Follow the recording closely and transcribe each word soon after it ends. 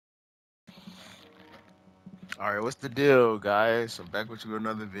All right, what's the deal, guys? I'm back with you with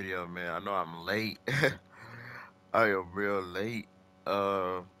another video, man. I know I'm late. I am real late.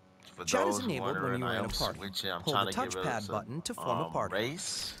 Uh, for Chat is those enabled when wondering, you I are in a am party. switching. I'm Hold trying the to give us touchpad a button to form a party.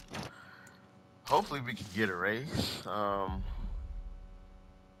 race. Hopefully, we can get a race.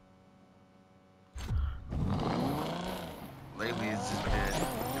 Lately it's just been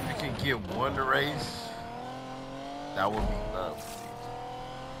if we can get one to race, that would be lovely.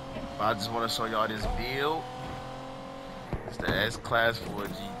 But I just want to show y'all this build. It's the S class for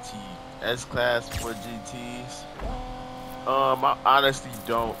GT. S class for GTs. I honestly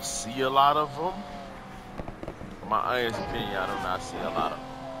don't see a lot of them. My honest opinion, I do not see a lot of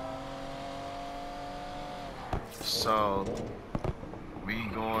them. So we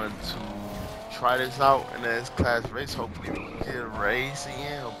going to try this out in the S class race. Hopefully we can get a race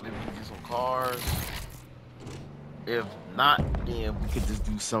in. Hopefully we can get some cars. If not, then we could just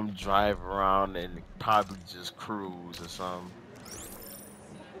do some drive around and probably just cruise or something.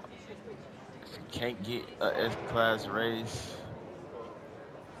 If you can't get a S class race,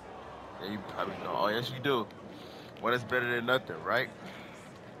 then you probably know. Oh yes, you do. One is better than nothing, right?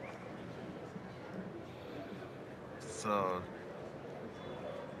 So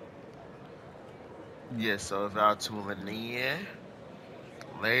yeah, so if y'all tuning in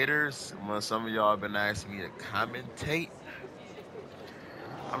later, when some of y'all been asking me to commentate,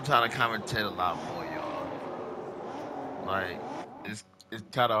 I'm trying to commentate a lot more, y'all. Like it's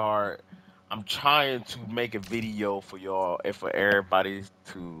kind of hard. I'm trying to make a video for y'all and for everybody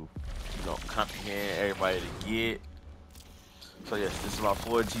to, comprehend, everybody to get. So yes, this is my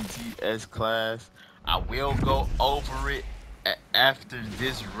 4 GTS class. I will go over it after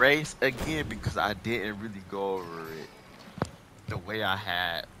this race again because I didn't really go over it the way I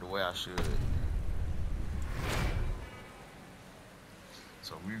should.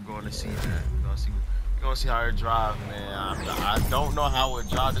 So we're going to see that. We're gonna see how it drives, man. I don't know how it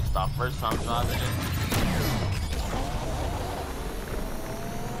drives. This is our first time driving it.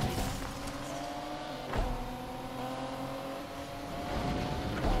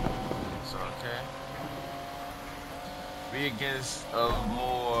 So okay, we against a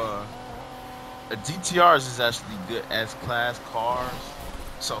more GTRs is actually good as class cars.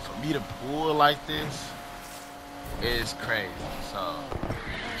 So for me to pull like this is crazy.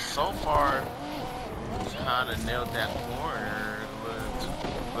 So far, kind of nailed that corner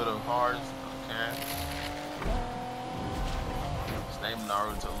a little hard. Okay. His name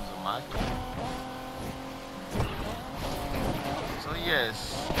Naruto Uzumaki. So yes,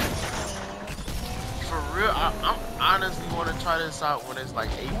 for real, I'm honestly want to try this out when it's like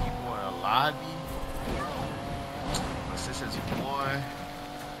 8 people in a lobby. But since it's one,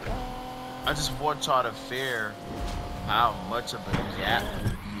 I just want y'all to fear how much of a gap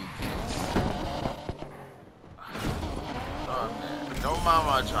would be against. Oh man, don't mind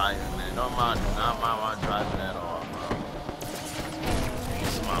my driving, man. Not mind my driving at all, bro.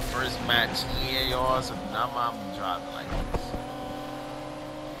 This is my first match in, y'all, so do not mind me driving like this.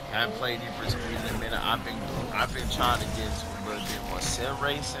 Haven't played Need for Speed in a minute. I've been trying to get into a little bit more sim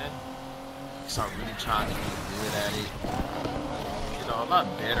racing, so I'm really trying to get good at it. A lot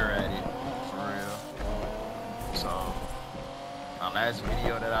better at it, for real. So my last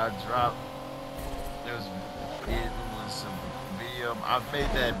video that I dropped, it was some video. I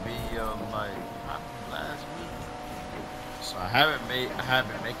made that video like probably last week. So I haven't making any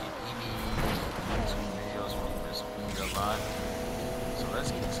YouTube videos with Need for Speed a lot. So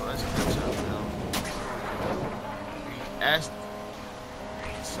let's catch up, We asked,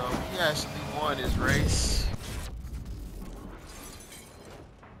 so we actually won this race.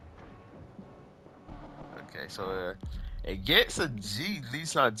 Okay, so it gets a G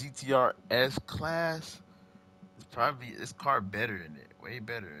Nissan GTR S class. It's probably this car better than it, way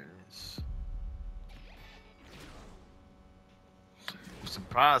better than this. I'm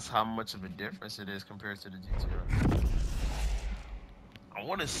surprised how much of a difference it is compared to the GTR. I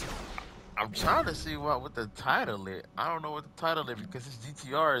want to. I'm trying to see what the title is. I don't know what the title is because this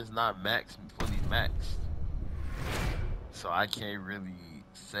GTR is not fully maxed, so I can't really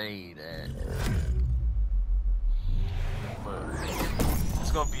say that. But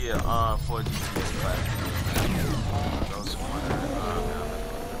it's gonna be a 4 GTS class. Those who wonder,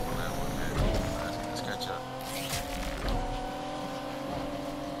 let's catch up.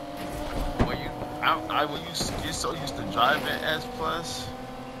 When you get so used to driving S plus.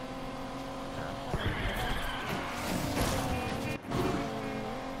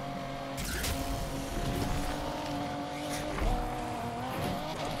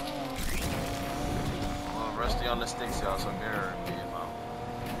 Rusty on the sticks, y'all, so bear with me if I'm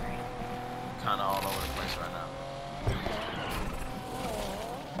kind of all over the place right now.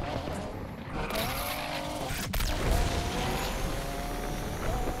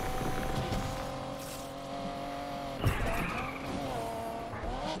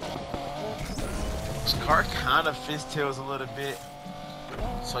 This car kind of fishtails a little bit,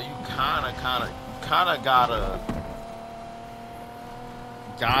 so you kind of gotta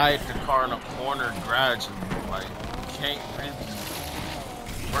guide the car in a corner gradually. Like you can't really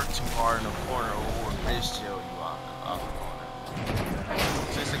work too hard in the corner or it will fishtail you out the corner.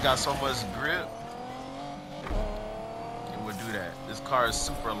 Since it got so much grip, it would do that. This car is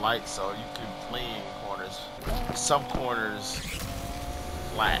super light, so you can play in corners. Some corners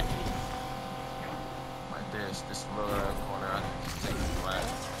flat. Like this little corner, I can just take it flat.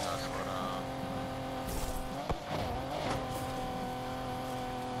 That's what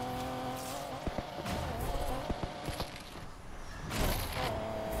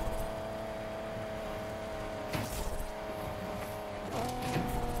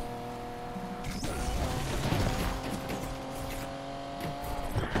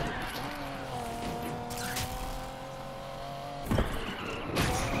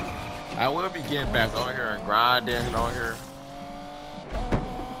I will be getting back on here and grinding on here.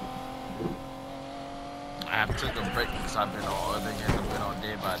 I have took a break because I've been on other games. I've been on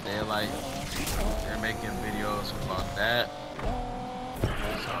Dead by Daylight. They're making videos about that.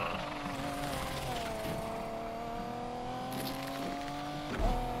 So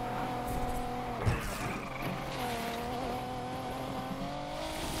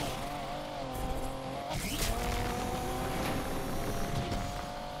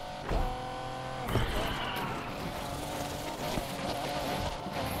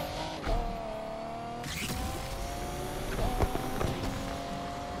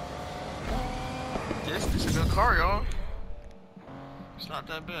this is a good car, y'all. It's not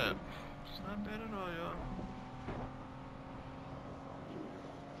that bad. It's not bad at all, y'all.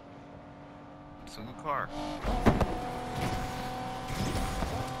 It's a good car.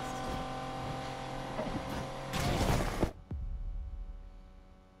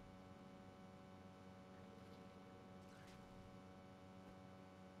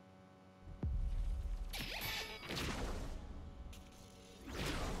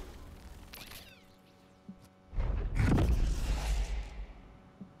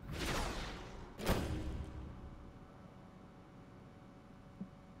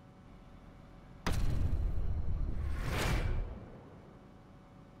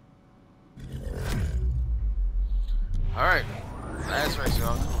 Alright, last race,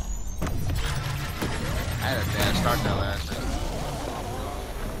 y'all. I had a bad start that last race.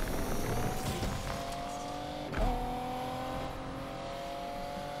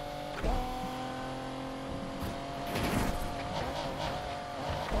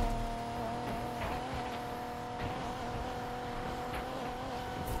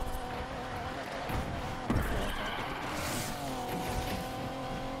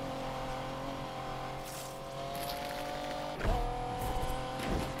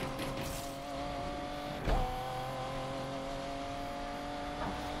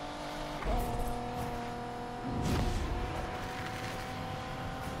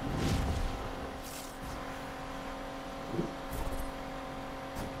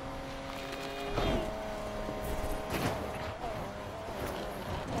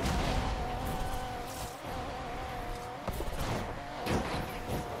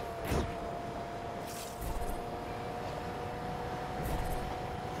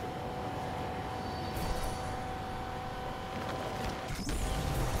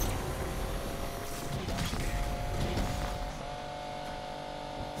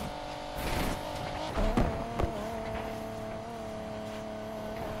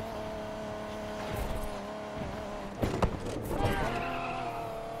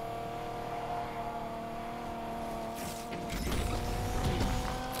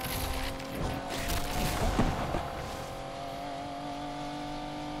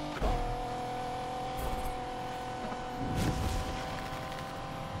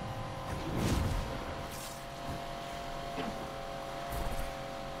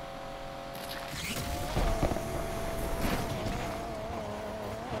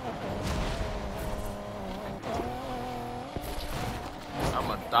 I'm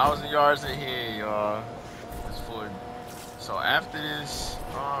 1,000 yards ahead, y'all. So after this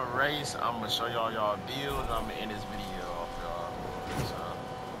race, I'm gonna show y'all builds. I'm gonna end this video off, y'all. So,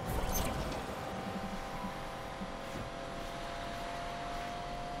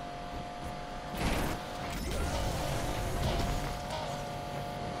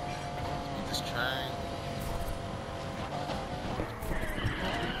 beat this train.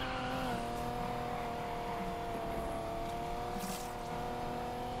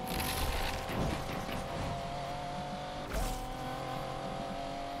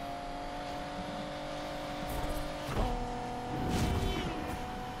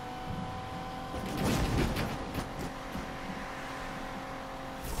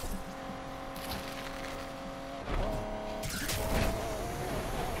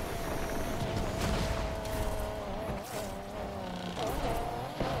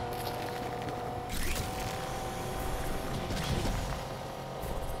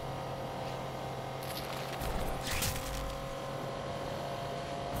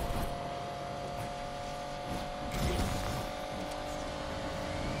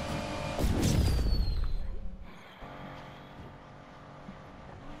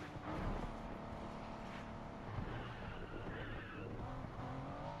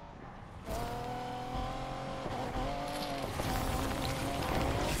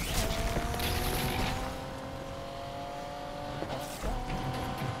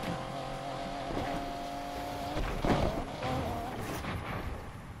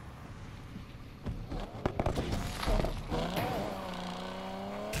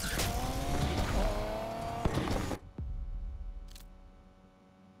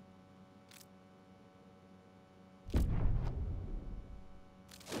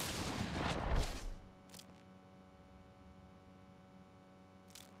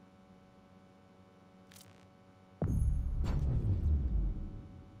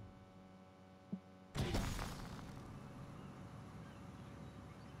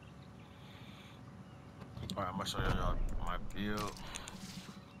 Alright, I'm gonna show y'all my build.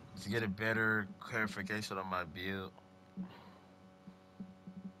 To get a better clarification on my build.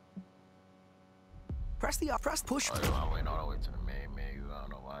 Press push. Oh, I went all the way to the main menu. I don't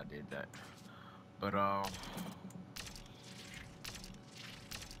know why I did that. But I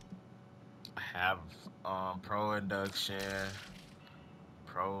have pro induction,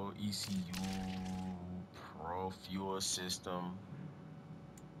 pro ECU, pro fuel system.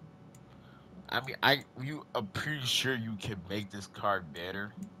 I mean, I'm pretty sure you can make this car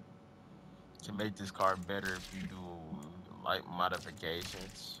better. Can make this car better if you do light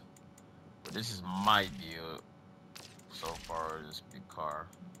modifications. But this is my build so far. This big car,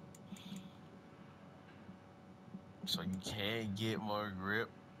 so you can get more grip.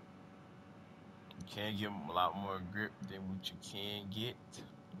 You can get a lot more grip than what you can get.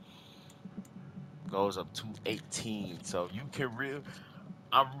 Goes up to 18, so you can real.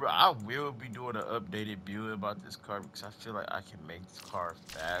 I will be doing an updated build about this car because I feel like I can make this car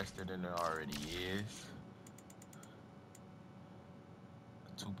faster than it already is.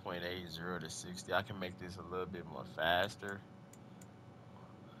 2.80 to 60. I can make this a little bit more faster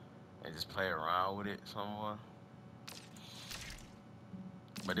and just play around with it somewhat.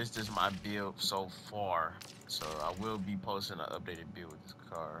 But it's just my build so far. So I will be posting an updated build with this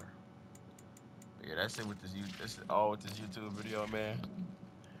car. But yeah, that's it with this. That's all with this YouTube video, man.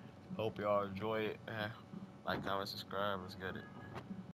 Hope y'all enjoy it. Like, comment, subscribe. Let's get it.